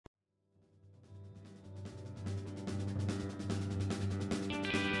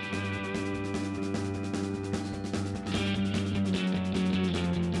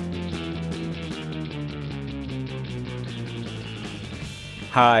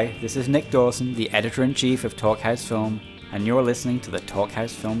Hi, this is Nick Dawson, the editor-in-chief of Talkhouse Film, and you're listening to the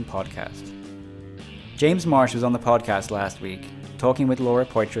Talkhouse Film podcast. James Marsh was on the podcast last week, talking with Laura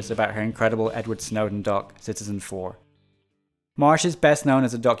Poitras about her incredible Edward Snowden doc, Citizen 4. Marsh is best known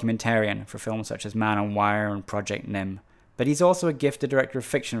as a documentarian for films such as Man on Wire and Project Nim, but he's also a gifted director of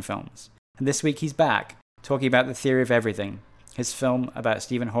fiction films, and this week he's back, talking about The Theory of Everything, his film about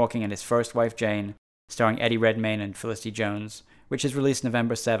Stephen Hawking and his first wife Jane, starring Eddie Redmayne and Felicity Jones, which is released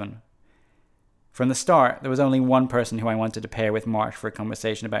November 7. From the start, there was only one person who I wanted to pair with Marsh for a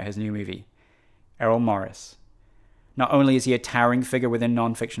conversation about his new movie, Errol Morris. Not only is he a towering figure within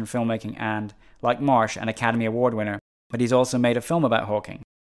non-fiction filmmaking and, like Marsh, an Academy Award winner, but he's also made a film about Hawking,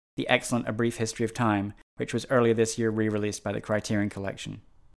 the excellent A Brief History of Time, which was earlier this year re-released by the Criterion Collection.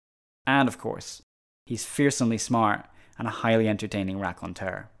 And, of course, he's fearsomely smart and a highly entertaining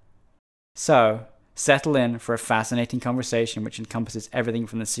raconteur. So, settle in for a fascinating conversation which encompasses everything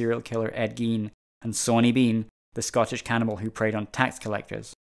from the serial killer Ed Gein and Sawney Bean, the Scottish cannibal who preyed on tax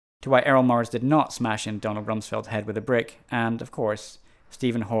collectors, to why Errol Morris did not smash in Donald Rumsfeld's head with a brick, and, of course,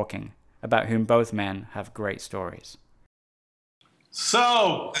 Stephen Hawking, about whom both men have great stories.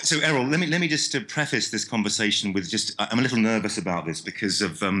 So Errol, let me just preface this conversation with I'm a little nervous about this because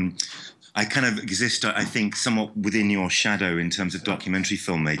of I kind of exist, I think, somewhat within your shadow in terms of documentary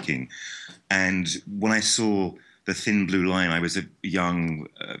filmmaking. And when I saw The Thin Blue Line, I was a young,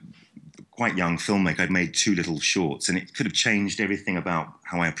 quite young filmmaker. I'd made 2 little shorts, and it could have changed everything about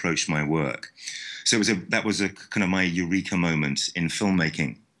how I approached my work. So that was a kind of my eureka moment in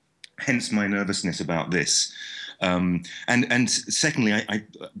filmmaking, hence my nervousness about this. And secondly, I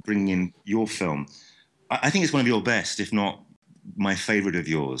bring in your film. I think it's one of your best, if not my favorite of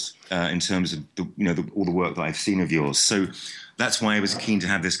yours, in terms of all the work that I've seen of yours. So that's why I was keen to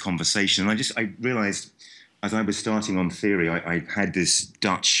have this conversation. And I realized as I was starting on Theory, I had this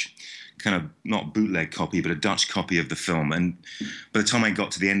Dutch kind of not bootleg copy, but a Dutch copy of the film. And by the time I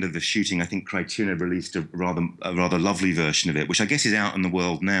got to the end of the shooting, I think Criterion released a rather lovely version of it, which I guess is out in the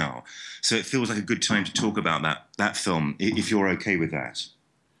world now. So it feels like a good time to talk about that film, if you're okay with that.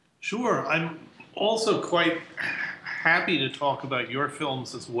 Sure. I'm also quite happy to talk about your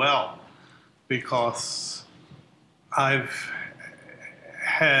films as well, because I've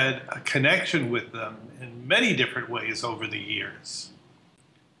had a connection with them in many different ways over the years.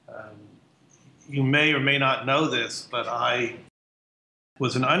 You may or may not know this, but I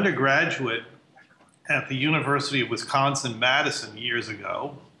was an undergraduate at the University of Wisconsin-Madison years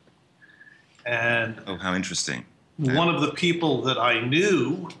ago. And oh, how interesting. One of the people that I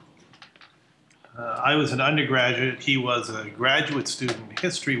knew, I was an undergraduate, he was a graduate student in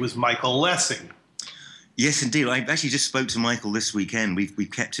history, was Michael Lessing. Yes, indeed. I actually just spoke to Michael this weekend.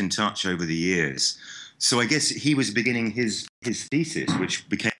 We've kept in touch over the years. So I guess he was beginning his thesis, which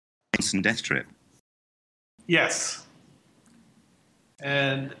became Death Trip. Yes.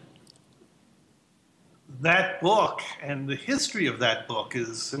 And that book and the history of that book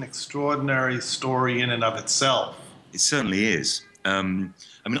is an extraordinary story in and of itself. It certainly is. I mean,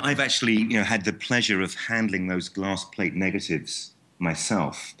 I've actually had the pleasure of handling those glass plate negatives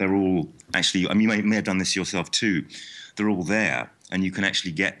myself. They're all actually, I mean, you may have done this yourself too. They're all there, and you can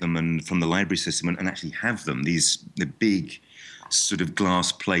actually get them from the library system and actually have them. The big sort of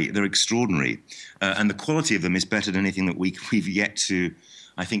glass plate, they're extraordinary. And the quality of them is better than anything that we've yet to,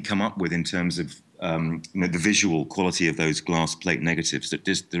 I think, come up with in terms of the visual quality of those glass plate negatives.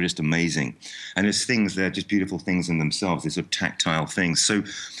 They're just amazing. And they're just beautiful things in themselves. They're sort of tactile things. So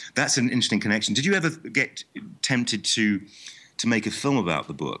that's an interesting connection. Did you ever get tempted to make a film about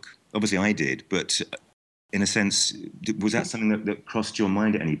the book? Obviously I did, but in a sense, was that something that crossed your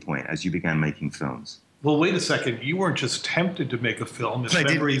mind at any point as you began making films? Well, wait a second. You weren't just tempted to make a film. If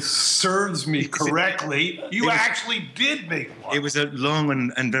memory serves me correctly, you actually did make one. It was a long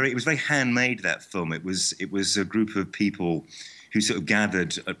and it was very handmade, that film. It was a group of people who sort of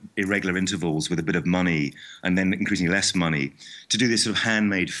gathered at irregular intervals with a bit of money and then increasingly less money to do this sort of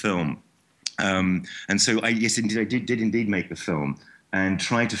handmade film. And so I did indeed make the film and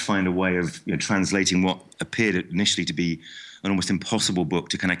tried to find a way of translating what appeared initially to be an almost impossible book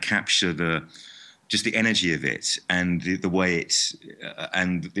to kind of capture just the energy of it and the way it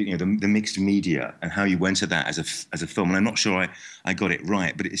and the mixed media and how you went at that as a film. And I'm not sure I got it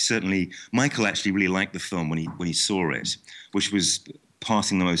right, but it's certainly, Michael actually really liked the film when he saw it, which was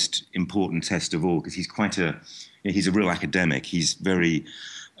passing the most important test of all, because he's he's a real academic. He's very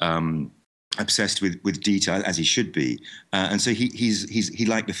obsessed with detail, as he should be, and so he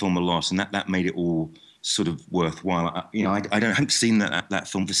liked the film a lot, and that made it all sort of worthwhile. I haven't seen that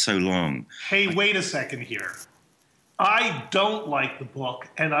film for so long. Hey, wait a second here. I don't like the book,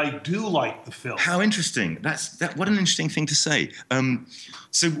 and I do like the film. How interesting. What an interesting thing to say.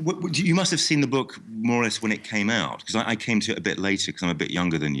 So you must have seen the book more or less when it came out, because I came to it a bit later because I'm a bit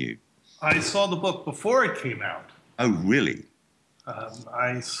younger than you. I saw the book before it came out. Oh, really?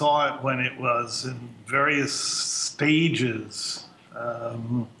 I saw it when it was in various stages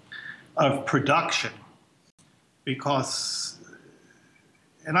of production, and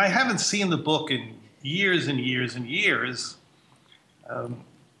I haven't seen the book in years and years and years.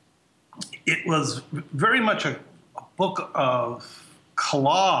 It was very much a book of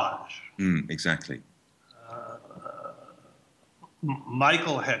collage. Exactly.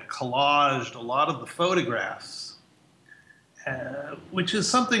 Michael had collaged a lot of the photographs, which is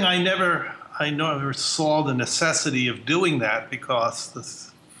something I never saw the necessity of doing that, because the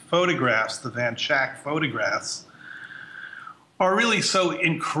photographs, the Van Schack photographs, are really so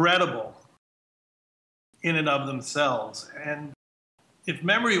incredible in and of themselves. And if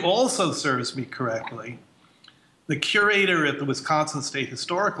memory also serves me correctly, the curator at the Wisconsin State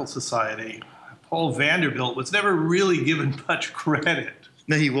Historical Society, Paul Vanderbilt, was never really given much credit.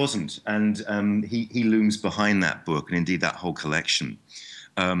 No, he wasn't. And he looms behind that book, and indeed that whole collection.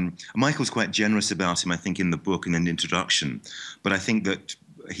 Michael's quite generous about him, I think, in the book and in the introduction. But I think that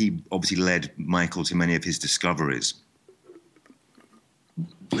he obviously led Michael to many of his discoveries.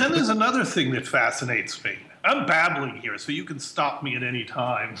 Then there's another thing that fascinates me. I'm babbling here, so you can stop me at any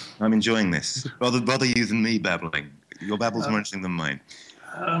time. I'm enjoying this. Rather you than me babbling. Your babble's more interesting than mine.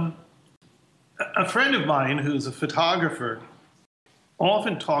 A friend of mine who's a photographer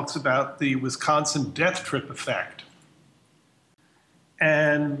often talks about the Wisconsin death trip effect.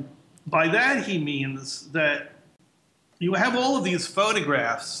 And by that he means that you have all of these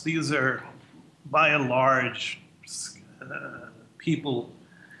photographs. These are, by and large, people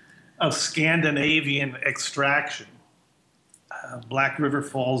of Scandinavian extraction, Black River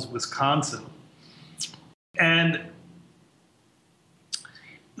Falls, Wisconsin. And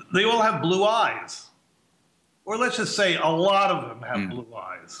they all have blue eyes. Or let's just say a lot of them have blue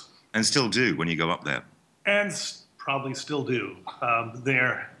eyes. And still do when you go up there. And probably still do.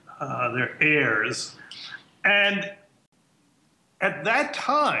 They're heirs. And at that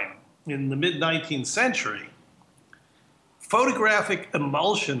time, in the mid-19th century, photographic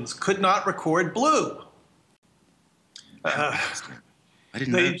emulsions could not record blue. I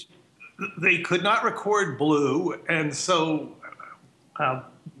didn't know. They could not record blue, and so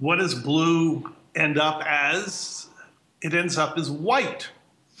what does blue end up as? It ends up as white.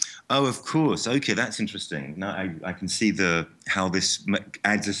 Oh, of course. Okay, that's interesting. Now I can see how this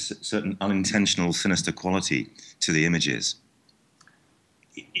adds a certain unintentional sinister quality to the images.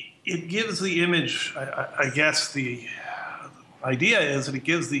 It gives the image, I guess the idea is that it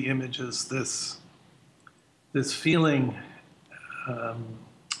gives the images this feeling.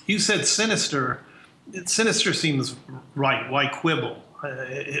 You said sinister. Sinister seems right. Why quibble?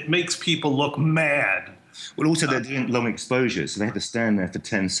 It makes people look mad. Well, also they're doing long exposures, so they have to stand there for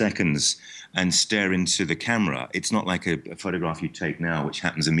 10 seconds and stare into the camera. It's not like a photograph you take now, which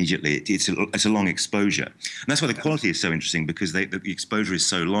happens immediately. It's a long exposure. And that's why the quality is so interesting, because the exposure is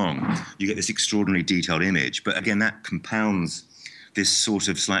so long. You get this extraordinarily detailed image. But again, that compounds this sort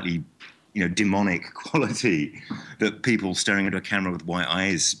of slightly, demonic quality that people staring into a camera with white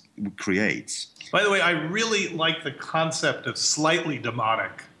eyes creates. By the way, I really like the concept of slightly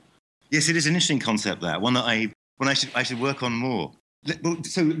demonic. Yes, it is an interesting concept, that one that I should work on more.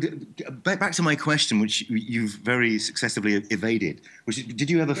 So back to my question, which you've very successfully evaded. Did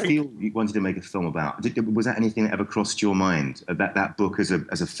you ever feel you wanted to make a film about? Was that anything that ever crossed your mind, that book as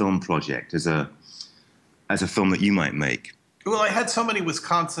a film project, as a film that you might make? Well, I had so many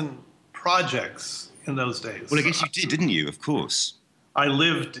Wisconsin projects in those days. Well, I guess you did, didn't you? Of course. I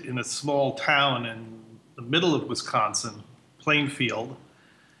lived in a small town in the middle of Wisconsin, Plainfield.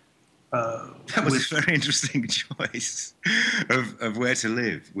 That was a very interesting choice of where to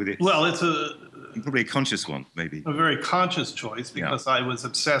live with it. Well, it's probably a conscious one, maybe. A very conscious choice, because I was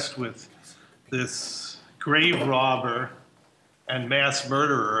obsessed with this grave robber and mass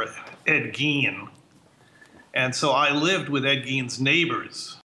murderer, Ed Gein. And so I lived with Ed Gein's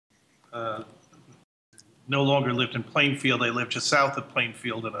neighbors. No longer lived in Plainfield. They lived just south of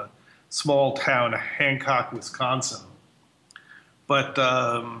Plainfield in a small town, Hancock, Wisconsin. But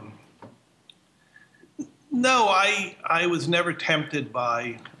no, I was never tempted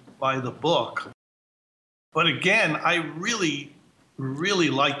by the book. But again, I really, really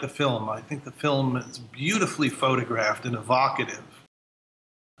like the film. I think the film is beautifully photographed and evocative.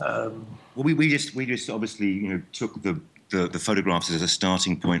 Well, we just obviously took the the photographs as a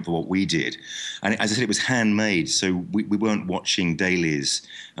starting point for what we did. And as I said, it was handmade, so we weren't watching dailies.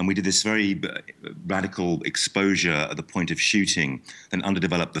 And we did this very radical exposure at the point of shooting, then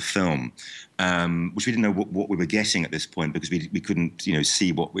underdeveloped the film, which we didn't know what we were getting at this point because we couldn't,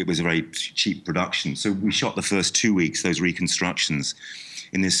 see what it was a very cheap production. So we shot the first 2 weeks, those reconstructions,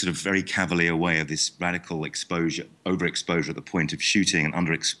 in this sort of very cavalier way of this radical exposure, overexposure at the point of shooting and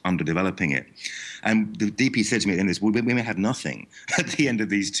underdeveloping it. And the DP said to me at the end of this, well, we may have nothing at the end of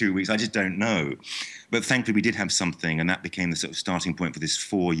these 2 weeks. I just don't know. But thankfully we did have something, and that became the sort of starting point for this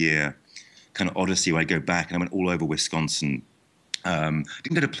 4-year kind of odyssey where I go back and I went all over Wisconsin.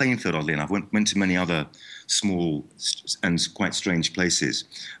 Didn't go to Plainfield, oddly enough. Went to many other small and quite strange places.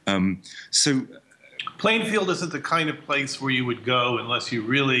 Plainfield isn't the kind of place where you would go unless you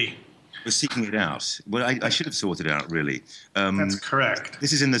really was seeking it out. Well, I should have sorted it out, really. That's correct.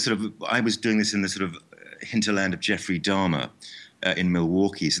 This is in the sort of, I was doing this in the sort of hinterland of Jeffrey Dahmer in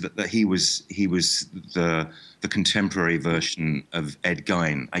Milwaukee, so that he was the contemporary version of Ed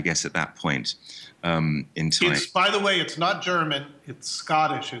Gein, I guess, at that point in time. By the way, it's not German, it's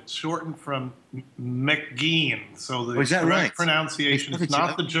Scottish. It's shortened from McGean, so the correct pronunciation is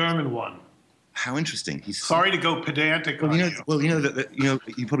not the German one. How interesting! Sorry to go pedantic on you. Well, you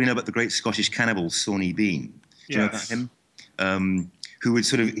probably know about the great Scottish cannibal Sawney Bean. Do you know about him? Who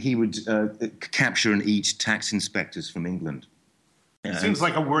would capture and eat tax inspectors from England. It seems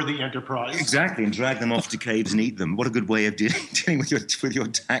like a worthy enterprise. Exactly, and drag them off to caves and eat them. What a good way of dealing with your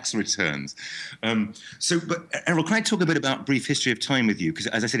tax returns. But Errol, can I talk a bit about Brief History of Time with you? Because,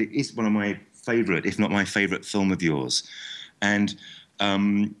 as I said, it is one of my favourite, if not my favourite, film of yours. And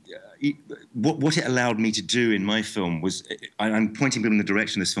what it allowed me to do in my film was, I'm pointing people in the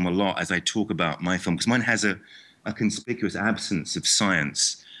direction of this film a lot as I talk about my film, because mine has a conspicuous absence of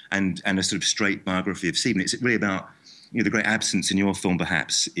science and a sort of straight biography of Stephen. It's really about, the great absence in your film,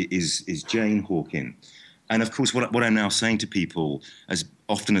 perhaps, is Jane Hawkin. And of course, what I'm now saying to people as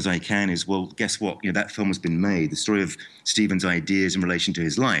often as I can is, well, guess what? That film has been made. The story of Stephen's ideas in relation to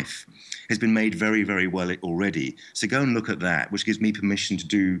his life has been made very, very well already. So go and look at that, which gives me permission to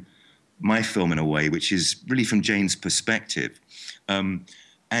do my film in a way which is really from Jane's perspective. And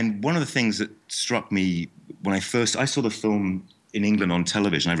one of the things that struck me when I saw the film in England on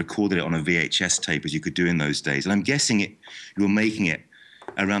television, I recorded it on a VHS tape, as you could do in those days. And I'm guessing you were making it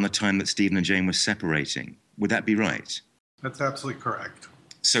around the time that Stephen and Jane were separating. Would that be right? That's absolutely correct.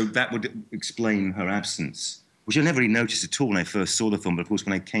 So that would explain her absence, which I never really noticed at all when I first saw the film. But of course,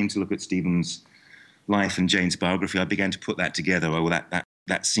 when I came to look at Stephen's life and Jane's biography, I began to put that together. Oh, well,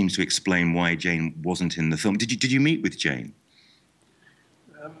 that seems to explain why Jane wasn't in the film. Did you meet with Jane?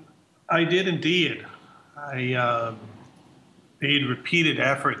 I did indeed. I made repeated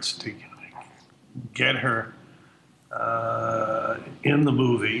efforts to get her in the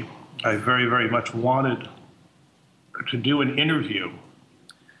movie. I very, very much wanted to do an interview.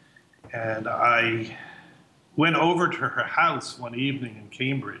 And I went over to her house one evening in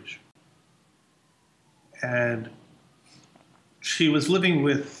Cambridge. And she was living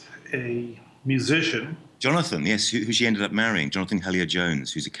with a musician. Jonathan, yes, who she ended up marrying, Jonathan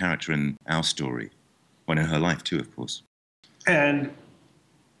Hellier-Jones, who's a character in our story. Well, in her life too, of course. And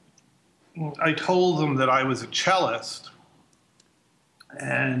I told them that I was a cellist.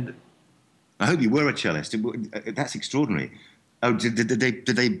 And I hope you were a cellist. That's extraordinary. Oh, did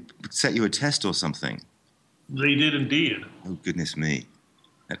they set you a test or something? They did indeed. Oh, goodness me.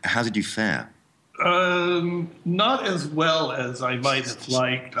 How did you fare? Not as well as I might have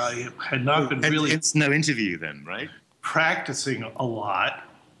liked. I had not been really... It's no interview then, right? Practicing a lot.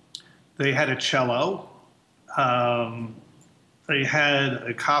 They had a cello. They had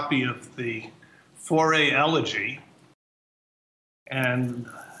a copy of the Fauré Elegy. And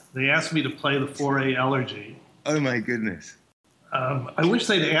they asked me to play the Fauré Elegy. Oh, my goodness. I wish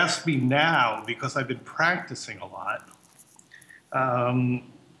they'd asked me now because I've been practicing a lot.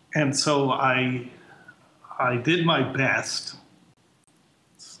 And so I did my best.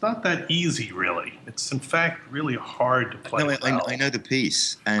 It's not that easy, really. It's, in fact, really hard to play. No, I know the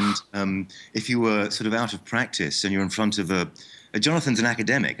piece. And if you were sort of out of practice and you're in front of Jonathan's an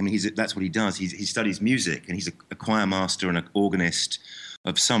academic. I mean, that's what he does. He studies music, and he's a choir master and an organist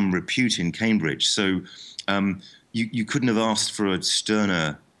of some repute in Cambridge. So you couldn't have asked for a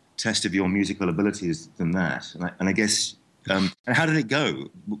sterner test of your musical abilities than that. And I guess... and how did it go?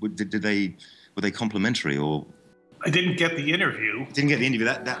 Were they complimentary or? I didn't get the interview. Didn't get the interview.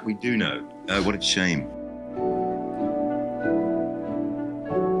 That we do know. What a shame.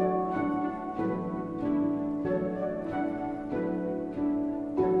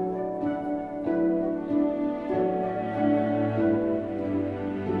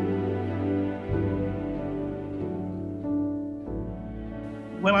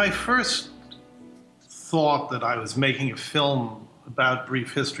 When I first thought that I was making a film about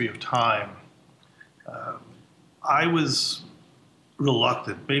Brief History of Time, I was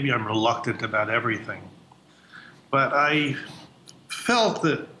reluctant. Maybe I'm reluctant about everything. But I felt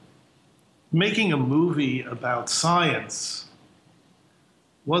that making a movie about science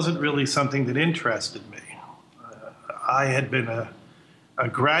wasn't really something that interested me. I had been a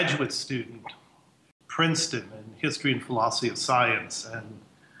graduate student at Princeton in history and philosophy of science. And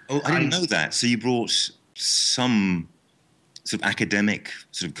oh, I didn't know that. So you brought some sort of academic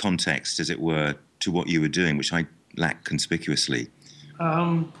sort of context, as it were, to what you were doing, which I lack conspicuously.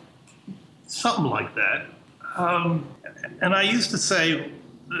 Something like that. And I used to say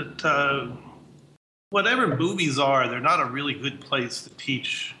that whatever movies are, they're not a really good place to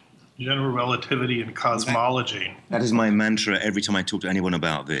teach general relativity and cosmology. That is my mantra every time I talk to anyone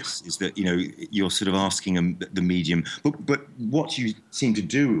about this, is that, you know, you're sort of asking the medium. But what you seem to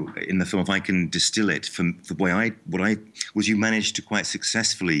do in the film, if I can distill it from the way was you managed to quite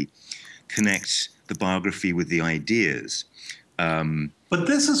successfully connect the biography with the ideas. But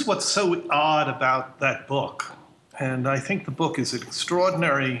this is what's so odd about that book. And I think the book is an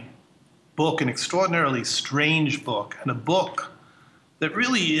extraordinary book, an extraordinarily strange book, and a book that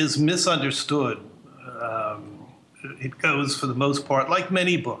really is misunderstood. It goes, for the most part, like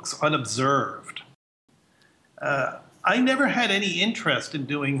many books, unobserved. I never had any interest in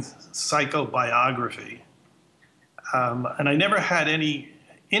doing psychobiography. And I never had any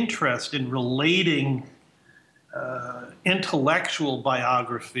interest in relating intellectual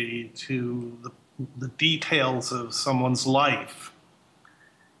biography to the details of someone's life.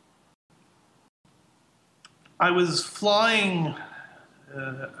 I was flying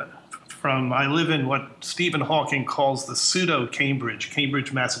I live in what Stephen Hawking calls the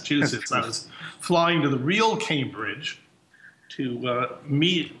pseudo-Cambridge, Massachusetts. I was flying to the real Cambridge to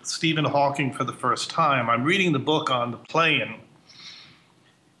meet Stephen Hawking for the first time. I'm reading the book on the plane,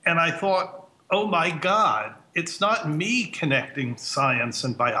 and I thought, oh my God, it's not me connecting science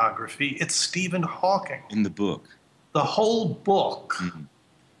and biography, it's Stephen Hawking. In the book. The whole book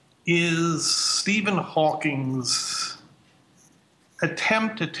is Stephen Hawking's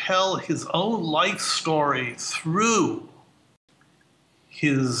attempt to tell his own life story through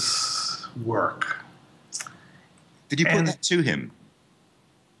his work. Did you put that to him?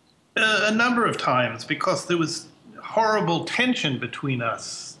 A number of times, because there was horrible tension between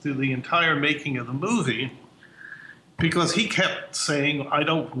us through the entire making of the movie, because he kept saying, I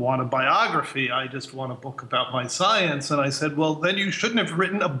don't want a biography, I just want a book about my science. And I said, well, then you shouldn't have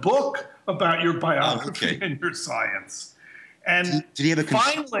written a book about your biography and your science. And did he ever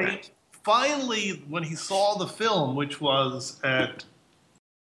finally, when he saw the film, which was at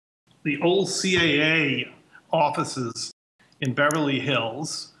the old CAA offices in Beverly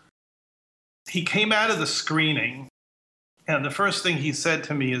Hills, he came out of the screening, and the first thing he said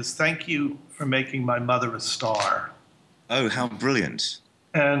to me is, thank you for making my mother a star. Oh, how brilliant.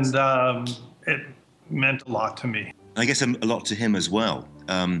 And it meant a lot to me. I guess a lot to him as well,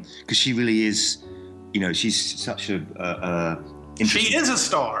 because she really is, you know, she's such a she is a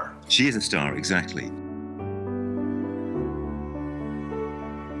star. She is a star, exactly.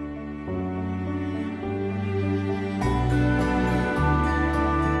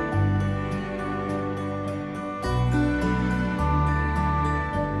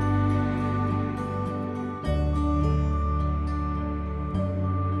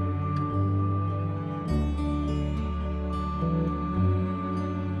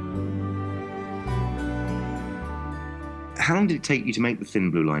 How long did it take you to make the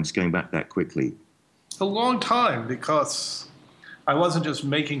Thin Blue Line, just going back that quickly? A long time, because I wasn't just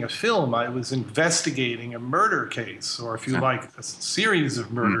making a film, I was investigating a murder case, or if you like, a series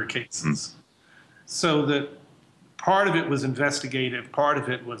of murder cases. So that part of it was investigative, part of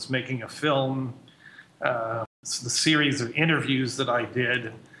it was making a film, the series of interviews that I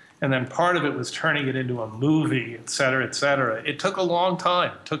did, and then part of it was turning it into a movie, et cetera, et cetera. It took a long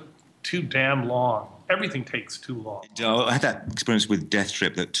time. It took too damn long. Everything takes too long. I had that experience with Death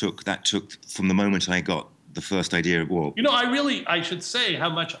Trip that took from the moment I got the first idea of war. You know, I should say how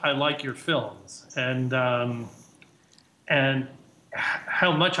much I like your films, and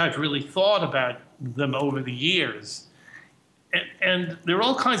how much I've really thought about them over the years. And there are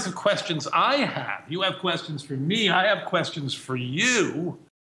all kinds of questions I have. You have questions for me. I have questions for you.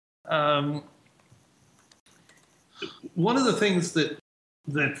 One of the things that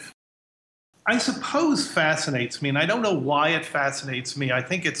I suppose fascinates me, and I don't know why it fascinates me. I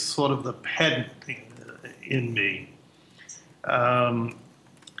think it's sort of the pedant in me.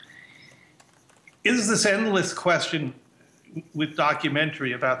 Is this endless question, with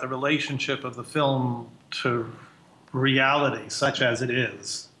documentary about the relationship of the film to reality, such as it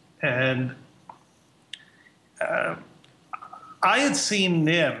is. And I had seen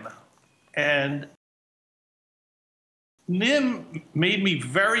Nim, and Nim made me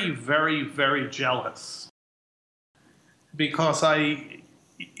very, very, very jealous, because I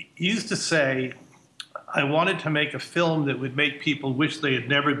used to say I wanted to make a film that would make people wish they had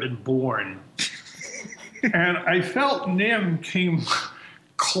never been born. And I felt Nim came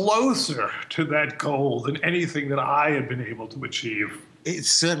closer to that goal than anything that I had been able to achieve. It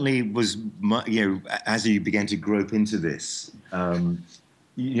certainly was, as you began to grope into this,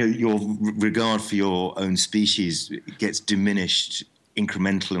 your regard for your own species gets diminished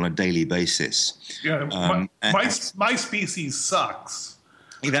incrementally on a daily basis. Yeah, my species sucks.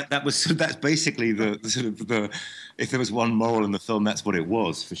 That's basically the if there was one moral in the film, that's what it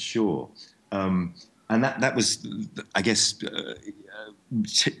was, for sure. And that was, I guess,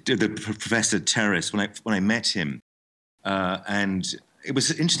 the Professor Terrace, when I met him, and it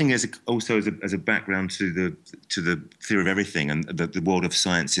was interesting as a background to the theory of everything and the world of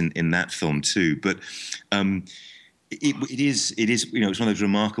science in that film too. But it is it's one of those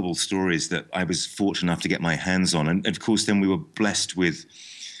remarkable stories that I was fortunate enough to get my hands on, and of course then we were blessed with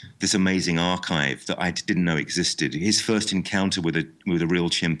this amazing archive that I didn't know existed. His first encounter with a real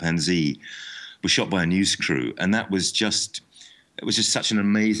chimpanzee was shot by a news crew, and it was just such an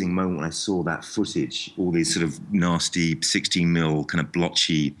amazing moment when I saw that footage, all these sort of nasty 16mm kind of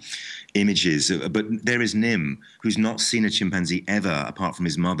blotchy images. But there is Nim, who's not seen a chimpanzee ever, apart from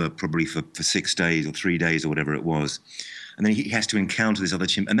his mother, probably for 6 days or 3 days or whatever it was. And then he has to encounter this other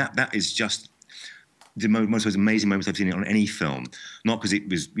chimp, and that is just the most amazing moments I've seen on any film. Not because it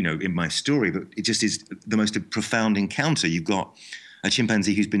was, in my story, but it just is the most profound encounter. You've got a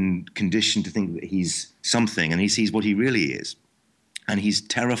chimpanzee who's been conditioned to think that he's something, and he sees what he really is. And he's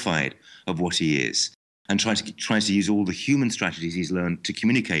terrified of what he is, and tries to use all the human strategies he's learned to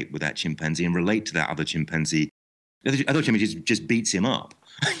communicate with that chimpanzee and relate to that other chimpanzee. The other chimpanzee just beats him up.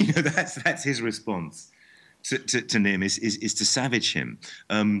 That's his response to Nim is to savage him.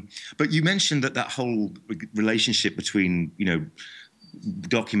 But you mentioned that whole relationship between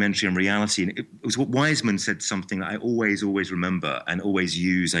documentary and reality, and it was what Wiseman said, something that I always remember and always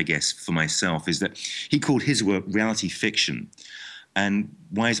use, I guess, for myself, is that he called his work reality fiction. And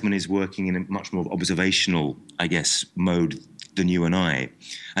Wiseman is working in a much more observational, I guess, mode than you and I.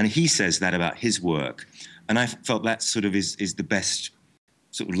 And he says that about his work. And I felt that sort of is the best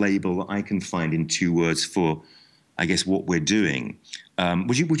sort of label that I can find in 2 words for, I guess, what we're doing.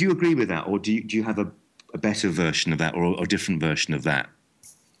 Would you agree with that? Or do you have a better version of that, or a different version of that?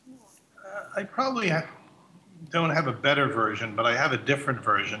 I probably don't have a better version, but I have a different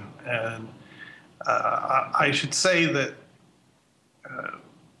version. And I should say that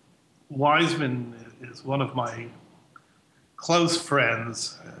Wiseman is one of my close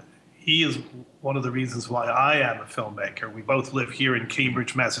friends. He is one of the reasons why I am a filmmaker. We both live here in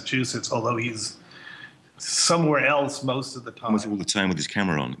Cambridge, Massachusetts, although he's somewhere else most of the time. Almost all the time with his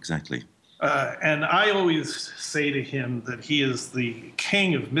camera on, exactly. And I always say to him that he is the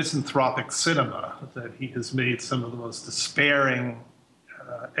king of misanthropic cinema, that he has made some of the most despairing,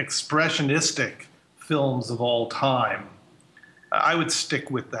 expressionistic films of all time. I would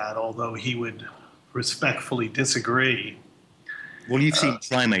stick with that, although he would respectfully disagree. Well, you've seen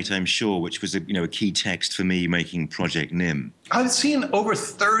Primate, I'm sure, which was a key text for me making Project Nim. I've seen over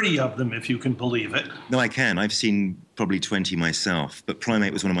 30 of them, if you can believe it. No, I can. I've seen probably 20 myself, but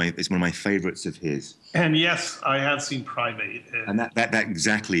Primate was one of my favorites of his. And yes, I have seen Primate. And that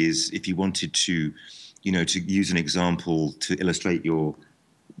exactly is, if you wanted to, to use an example to illustrate your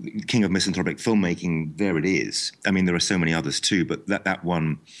king of misanthropic filmmaking, there it is. I mean, there are so many others too, but that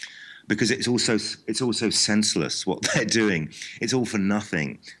one, because it's also senseless what they're doing. It's all for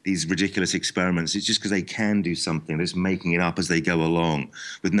nothing, these ridiculous experiments. It's just because they can do something. They're just making it up as they go along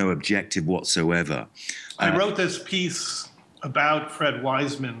with no objective whatsoever. I wrote this piece about Fred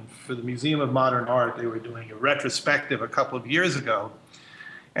Wiseman for the Museum of Modern Art. They were doing a retrospective a couple of years ago.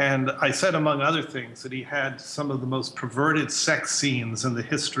 And I said, among other things, that he had some of the most perverted sex scenes in the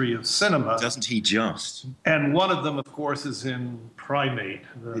history of cinema. Doesn't he just? And one of them, of course, is in Primate.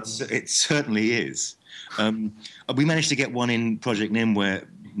 It certainly is. We managed to get one in Project Nim where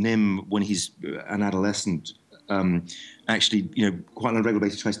Nim, when he's an adolescent, actually, quite on a regular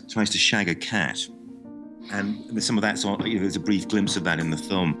basis tries to shag a cat. And some of that's on, there's a brief glimpse of that in the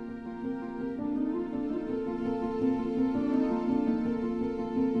film.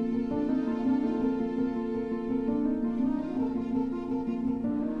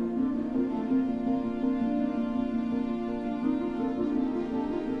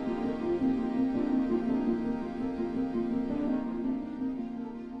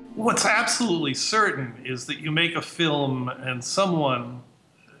 What's absolutely certain is that you make a film and someone,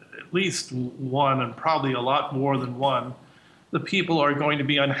 at least one and probably a lot more than one, the people are going to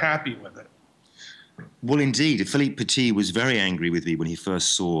be unhappy with it. Well, indeed. Philippe Petit was very angry with me when he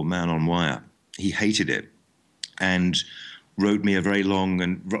first saw Man on Wire. He hated it and wrote me a very long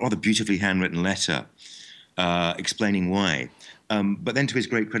and rather beautifully handwritten letter explaining why. But then, to his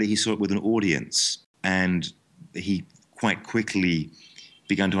great credit, he saw it with an audience, and he quite quickly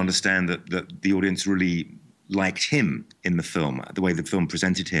began to understand that the audience really liked him in the film, the way the film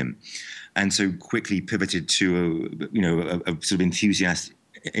presented him, and so quickly pivoted to a sort of enthusiastic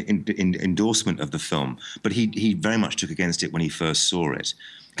endorsement of the film. But he very much took against it when he first saw it,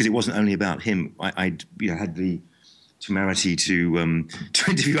 because it wasn't only about him. I had the temerity to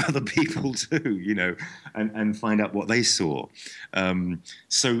interview other people too, and find out what they saw.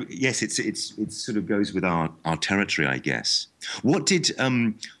 So yes, it sort of goes with our territory, I guess. What did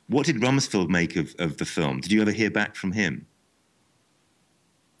Rumsfeld make of the film? Did you ever hear back from him?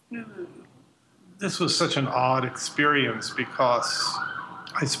 This was such an odd experience because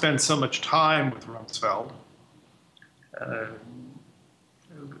I spent so much time with Rumsfeld, a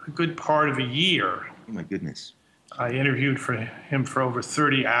good part of a year. Oh my goodness. I interviewed him for over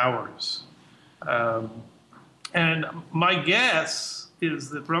 30 hours. And my guess is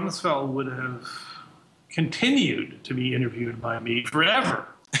that Rumsfeld would have continued to be interviewed by me forever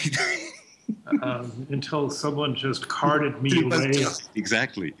until someone just carted me away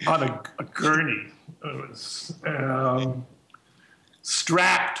exactly on a gurney.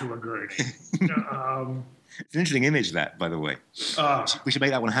 Strapped to a gurney. It's an interesting image, that, by the way. We should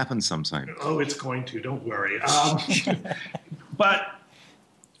make that one happen sometime. Oh, it's going to. Don't worry. But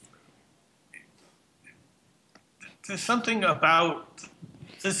there's something about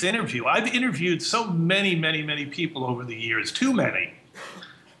this interview. I've interviewed so many, many, many people over the years. Too many.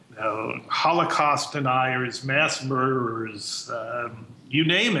 Holocaust deniers, mass murderers, you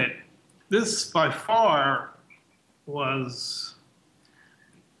name it. This, by far, was...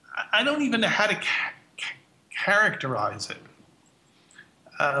 I don't even know how to characterize it,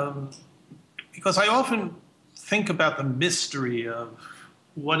 because I often think about the mystery of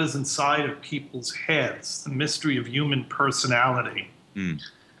what is inside of people's heads, the mystery of human personality,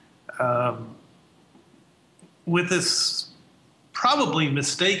 with this probably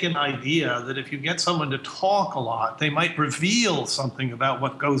mistaken idea that if you get someone to talk a lot, they might reveal something about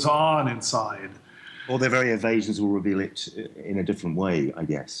what goes on inside. Or their very evasions will reveal it in a different way, I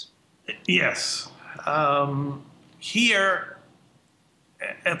guess. Yes. Here,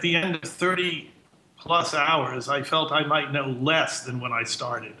 at the end of 30-plus hours, I felt I might know less than when I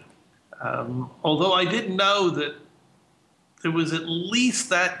started. Although I did know that there was at least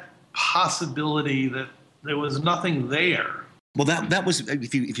that possibility that there was nothing there. Well, that was,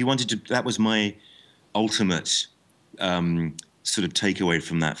 if you wanted to, that was my ultimate sort of takeaway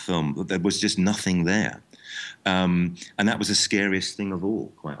from that film. There was just nothing there. And that was the scariest thing of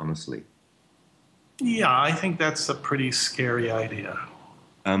all, quite honestly. Yeah, I think that's a pretty scary idea.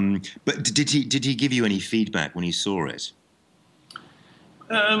 But did he give you any feedback when he saw it?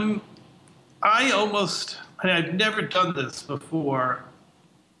 I've never done this before.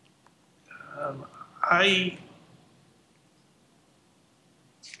 I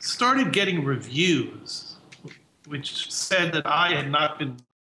started getting reviews which said that I had not been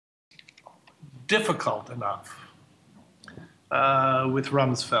difficult enough with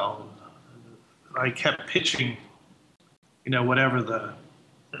Rumsfeld. I kept pitching, whatever the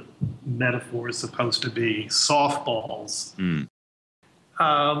metaphor is supposed to be, softballs.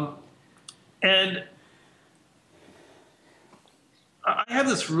 And I have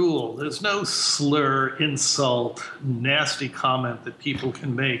this rule. There's no slur, insult, nasty comment that people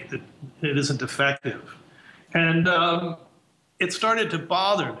can make that it isn't effective. And it started to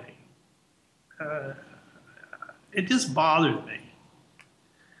bother me. It just bothered me.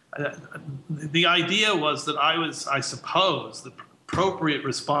 The idea was that I suppose, the appropriate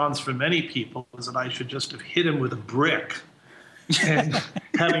response for many people was that I should just have hit him with a brick. And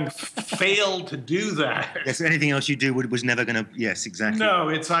having failed to do that... Yes, anything else you do was never going to... Yes, exactly. No,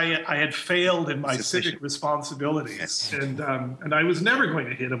 I had failed in my civic responsibilities. Yes. And I was never going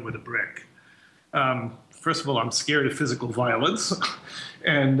to hit him with a brick. First of all, I'm scared of physical violence.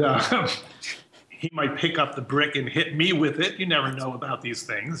 And he might pick up the brick and hit me with it. You never know about these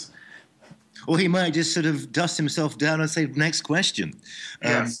things. Or he might just sort of dust himself down and say, next question.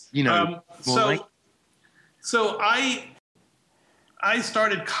 Yes. So I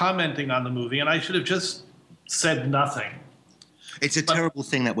started commenting on the movie, and I should have just said nothing. It's a terrible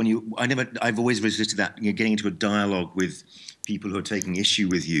thing that I've always resisted that, getting into a dialogue with people who are taking issue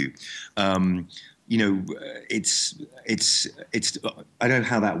with you. It's I don't know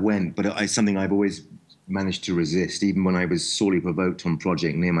how that went, but it's something I've always managed to resist. Even when I was sorely provoked on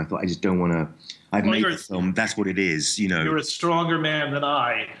Project Nim, I thought, I just don't want to. I've made the film. That's what it is. You're a stronger man than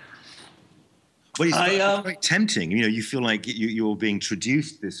I. Well, it's very tempting. You feel like you're being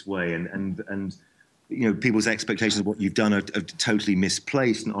traduced this way, and people's expectations of what you've done are totally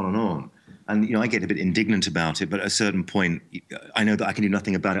misplaced, and on and on. And I get a bit indignant about it, but at a certain point, I know that I can do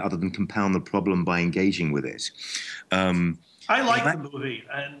nothing about it other than compound the problem by engaging with it. I like the movie,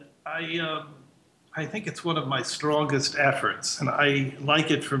 and I think it's one of my strongest efforts, and I like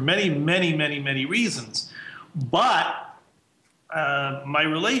it for many, many, many, many reasons. But my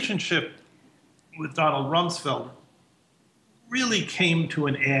relationship with Donald Rumsfeld really came to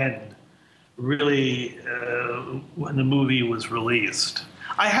an end, really, when the movie was released.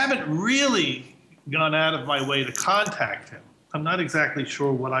 I haven't really gone out of my way to contact him. I'm not exactly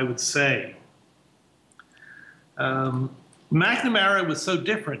sure what I would say. McNamara was so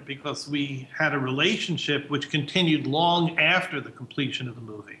different because we had a relationship which continued long after the completion of the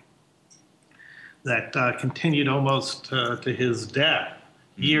movie, that continued almost to his death,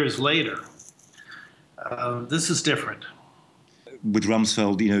 years later. This is different. With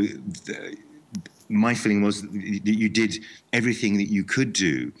Rumsfeld, my feeling was that you did everything that you could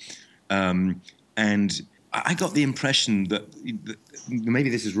do. And I got the impression that maybe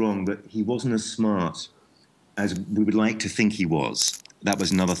this is wrong, but he wasn't as smart as we would like to think he was. That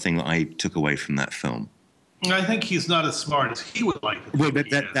was another thing that I took away from that film. I think he's not as smart as he would like to think. Well,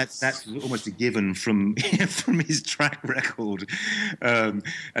 that's almost a given from his track record, and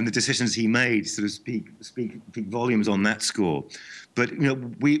the decisions he made sort of speak volumes on that score. But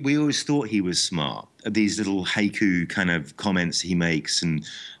we always thought he was smart. These little haiku kind of comments he makes, and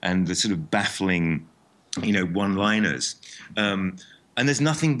the sort of baffling, one-liners. And there's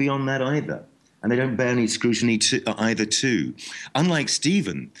nothing beyond that either. And they don't bear any scrutiny either too. Unlike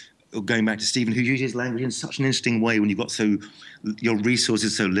Stephen, going back to Stephen, who uses language in such an interesting way when you've got your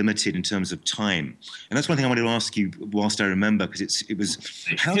resources so limited in terms of time. And that's one thing I wanted to ask you whilst I remember, because it was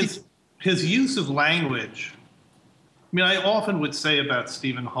his use of language. I mean, I often would say about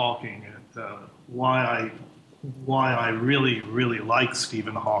Stephen Hawking and why I really, really like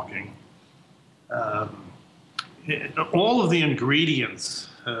Stephen Hawking. All of the ingredients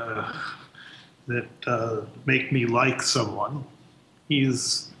that make me like someone.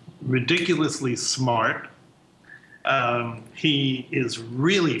 He's ridiculously smart. He is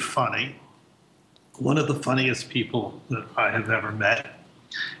really funny. One of the funniest people that I have ever met.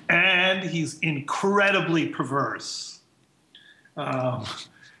 And he's incredibly perverse. Yes,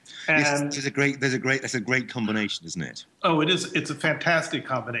 that's a great combination, isn't it? Oh, it is. It's a fantastic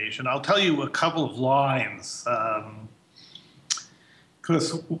combination. I'll tell you a couple of lines.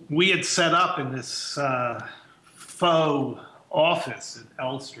 Because we had set up in this faux office at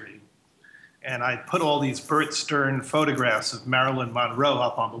L Street, and I put all these Bert Stern photographs of Marilyn Monroe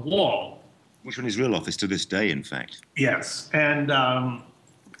up on the wall. Which one is real office to this day, in fact. Yes, and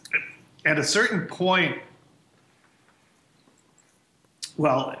at a certain point,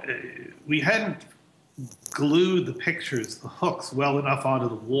 we hadn't glued the pictures, the hooks, well enough onto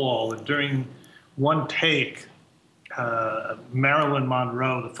the wall, and during one take, Marilyn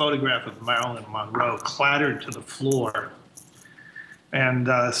Monroe, the photograph of Marilyn Monroe, clattered to the floor. And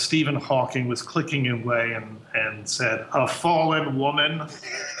Stephen Hawking was clicking away and said, "A fallen woman."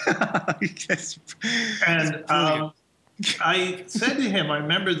 Yes. And I said to him, I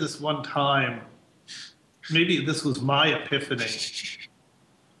remember this one time, maybe this was my epiphany.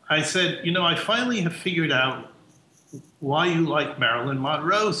 I said, I finally have figured out why you like Marilyn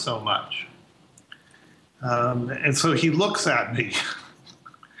Monroe so much. And so he looks at me,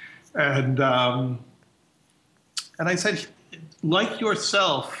 and I said, like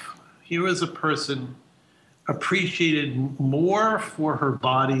yourself, here is a person appreciated more for her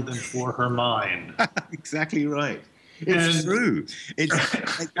body than for her mind. Exactly right. It's true.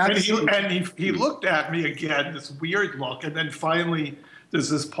 And he looked at me again, this weird look, and then finally there's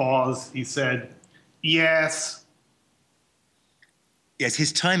this pause. He said, "Yes." Yes,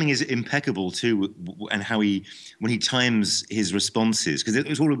 his timing is impeccable too, and when he times his responses, because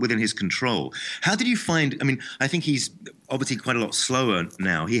it's all within his control. How did you find? I mean, I think he's obviously quite a lot slower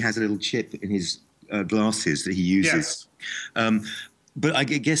now. He has a little chip in his glasses that he uses. Yes. But I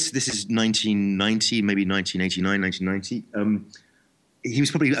guess this is 1990, maybe 1989, 1990. He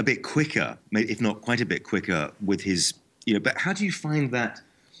was probably a bit quicker, if not quite a bit quicker, with his. But how do you find that?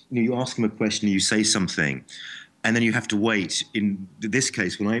 You ask him a question, you say something. and then you have to wait. In this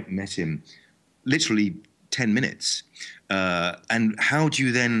case, when I met him, literally 10 minutes. And how did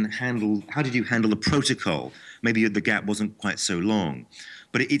you handle the protocol? Maybe the gap wasn't quite so long,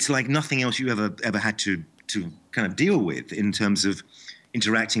 but it's like nothing else you ever had to kind of deal with in terms of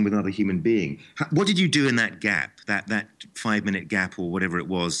interacting with another human being. What did you do in that gap, that 5-minute gap or whatever it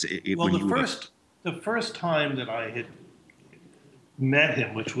was? The first time that I had met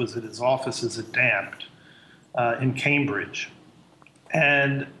him, which was at his offices at Dampt in Cambridge,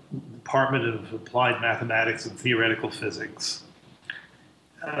 and Department of Applied Mathematics and Theoretical Physics.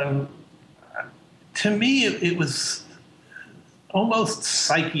 To me, it was almost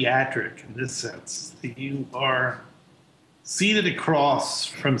psychiatric in this sense. You are seated across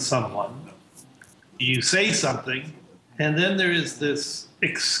from someone, you say something, and then there is this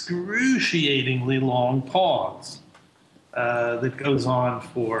excruciatingly long pause that goes on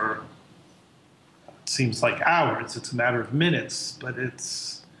for, it seems like hours. It's a matter of minutes, but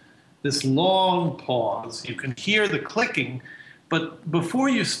it's this long pause. You can hear the clicking, but before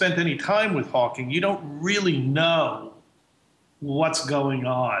you've spent any time with Hawking, you don't really know what's going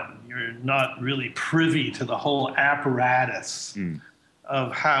on. You're not really privy to the whole apparatus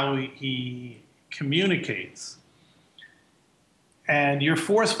of how he communicates. And you're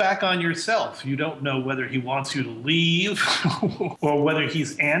forced back on yourself. You don't know whether he wants you to leave or whether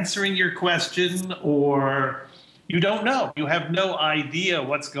he's answering your question, or you don't know. You have no idea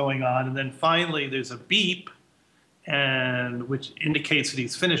what's going on. And then finally there's a beep, and which indicates that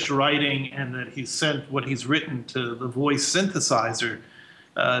he's finished writing and that he's sent what he's written to the voice synthesizer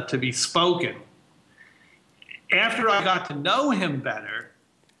to be spoken. After I got to know him better,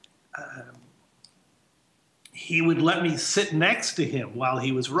 he would let me sit next to him while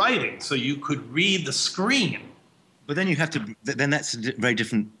he was writing, so you could read the screen. But then you have to. Then that's a very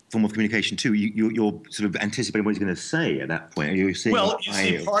different form of communication too. You're sort of anticipating what he's going to say at that point. You're saying, well, you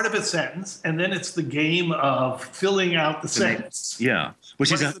see part of a sentence, and then it's the game of filling out the sentence. Yeah,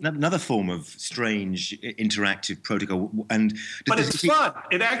 which is another form of strange interactive protocol. But it's fun.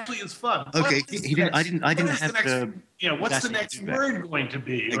 It actually is fun. Okay, I didn't have the. What's the next word going to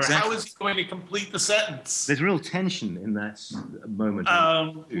be, exactly. Or how is he going to complete the sentence? There's real tension in that moment,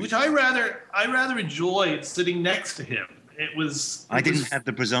 which I rather enjoyed sitting next to him. I didn't have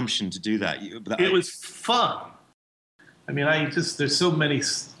the presumption to do that. It was fun. I mean, there's so many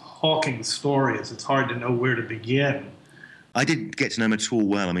Hawking stories. It's hard to know where to begin. I did get to know him at all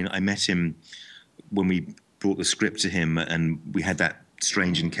well. I mean, I met him when we brought the script to him, and we had that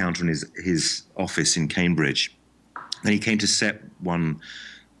strange encounter in his office in Cambridge. And he came to set one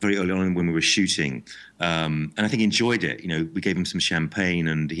very early on when we were shooting, and I think he enjoyed it. We gave him some champagne,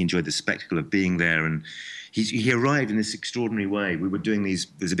 and he enjoyed the spectacle of being there. And he arrived in this extraordinary way. We were doing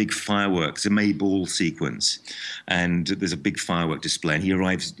there's a big fireworks, a May ball sequence, and there's a big firework display. And he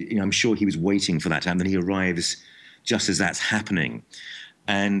arrives, I'm sure he was waiting for that time. Then he arrives just as that's happening.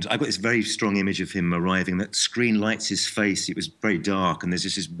 And I got this very strong image of him arriving. That screen lights his face. It was very dark, and there's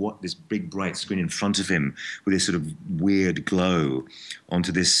just this big bright screen in front of him with this sort of weird glow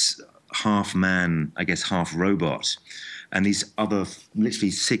onto this half man, I guess half robot, and these other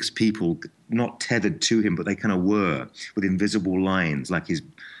literally 6 people not tethered to him, but they kind of were, with invisible lines like his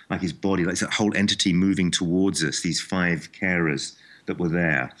body, like that whole entity moving towards us. These 5 carers that were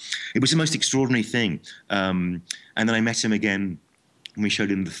there. It was the most extraordinary thing. And then I met him again. And we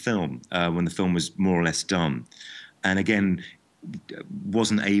showed him the film when the film was more or less done. And again,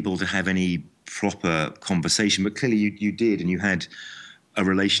 wasn't able to have any proper conversation, but clearly you did, and you had a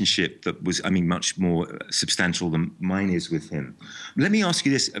relationship that was, much more substantial than mine is with him. Let me ask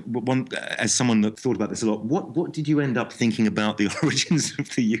you this, as someone that thought about this a lot, what did you end up thinking about the origins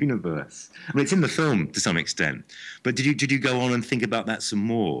of the universe? It's in the film to some extent, but did you go on and think about that some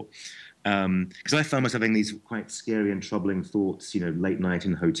more? Because I found myself having these quite scary and troubling thoughts, late night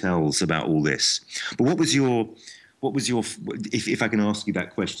in hotels about all this. But what was your, if I can ask you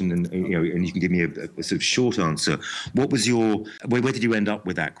that question, and and you can give me a sort of short answer, where did you end up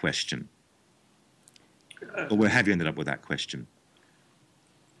with that question? Or where have you ended up with that question?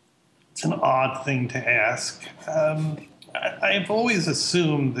 It's an odd thing to ask. I've always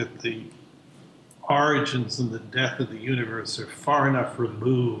assumed that the origins and the death of the universe are far enough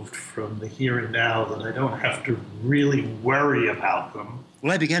removed from the here and now that I don't have to really worry about them.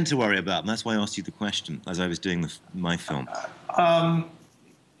 Well, I began to worry about them. That's why I asked you the question as I was doing my film.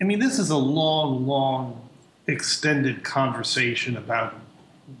 This is a long, extended conversation about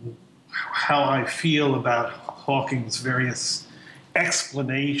how I feel about Hawking's various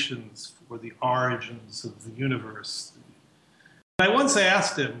explanations for the origins of the universe. I once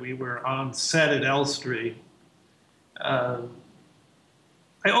asked him, we were on set at Elstree,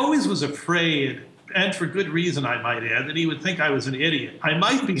 I always was afraid, and for good reason, I might add, that he would think I was an idiot. I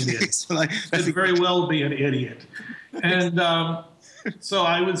might be an idiot. I could very well be an idiot. And so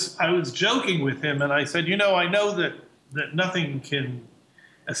I was joking with him, and I said, I know that nothing can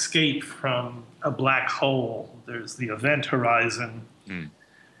escape from a black hole. There's the event horizon.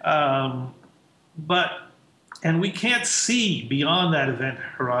 And we can't see beyond that event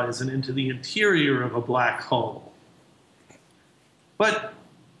horizon into the interior of a black hole. But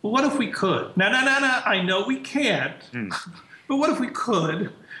what if we could? No, I know we can't. But what if we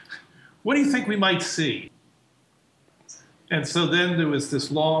could? What do you think we might see? And so then there was this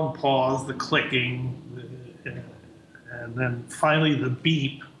long pause, the clicking, and then finally the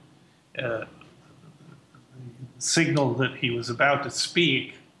beep, signal that he was about to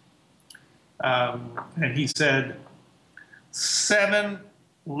speak. And he said, 7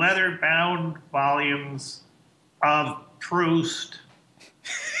 leather-bound volumes of Proust.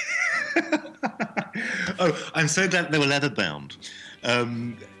 Oh, I'm so glad they were leather-bound.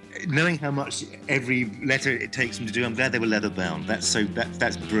 Knowing how much every letter it takes them to do, I'm glad they were leather-bound.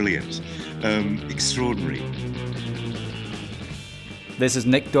 That's brilliant. Extraordinary. This is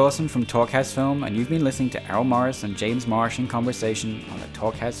Nick Dawson from Talkhouse Film, and you've been listening to Errol Morris and James Marsh in conversation on the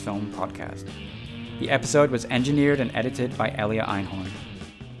Talkhouse Film podcast. The episode was engineered and edited by Elia Einhorn.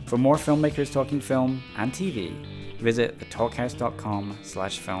 For more filmmakers talking film and TV, visit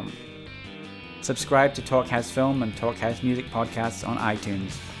thetalkhouse.com/film. Subscribe to Talkhouse Film and Talkhouse Music podcasts on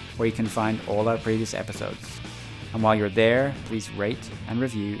iTunes, where you can find all our previous episodes. And while you're there, please rate and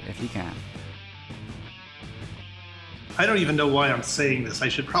review if you can. I don't even know why I'm saying this. I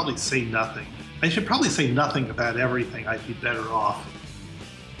should probably say nothing. I should probably say nothing about everything. I'd be better off.